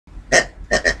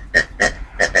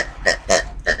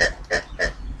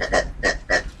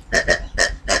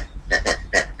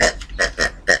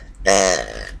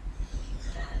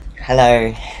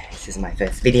Hello, this is my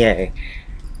first video,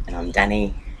 and I'm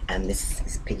Danny, and this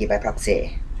is Piggy by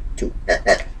proxy.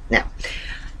 Now,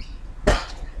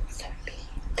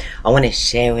 I want to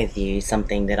share with you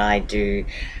something that I do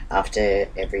after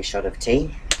every shot of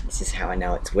tea. This is how I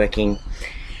know it's working.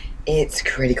 It's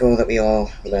critical that we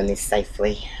all learn this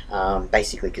safely,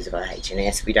 basically because of our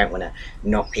HNS. We don't want to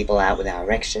knock people out with our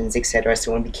erections, etc.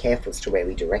 So we want to be careful as to where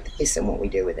we direct this and what we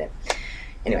do with it.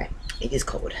 Anyway, it is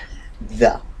called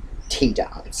the tea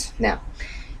dance. Now,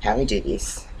 how we do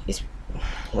this is,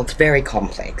 well, it's very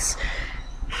complex.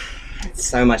 There's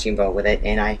so much involved with it,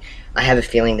 and I have a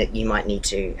feeling that you might need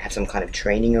to have some kind of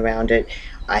training around it.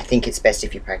 I think it's best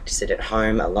if you practice it at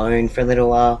home alone for a little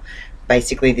while.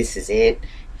 Basically, this is it.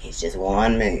 It's just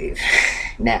one move.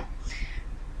 Now,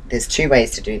 there's two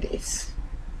ways to do this,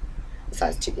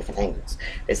 besides two different angles.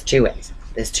 There's two ways.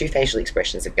 There's two facial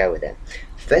expressions that go with it.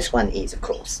 The first one is, of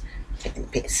course, taking the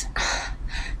piss.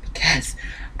 Because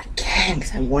I can,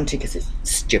 because I want to, because it's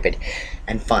stupid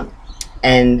and fun.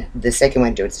 And the second way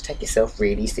to do it is to take yourself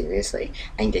really seriously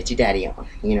and get your daddy on.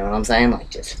 You know what I'm saying?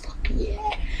 Like, just fuck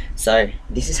yeah. So,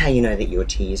 this is how you know that your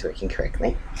tea is working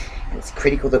correctly. And it's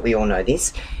critical that we all know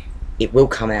this. It will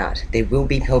come out. There will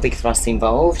be pelvic thrusts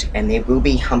involved, and there will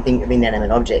be humping of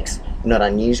inanimate objects. Not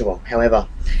unusual. However,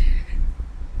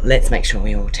 let's make sure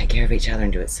we all take care of each other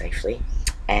and do it safely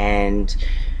and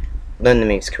learn the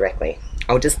moves correctly.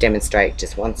 I'll just demonstrate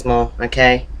just once more,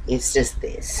 okay? It's just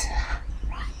this.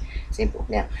 Right. Simple.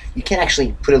 Now, you can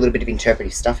actually put a little bit of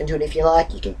interpretive stuff into it if you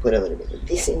like. You can put a little bit of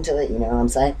this into it, you know what I'm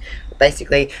saying? But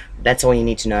basically, that's all you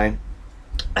need to know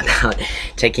about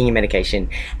taking your medication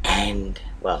and,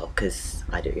 well, because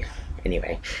I do.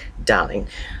 Anyway, darling,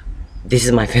 this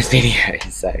is my first video,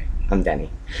 so I'm Danny.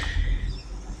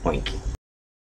 Oink.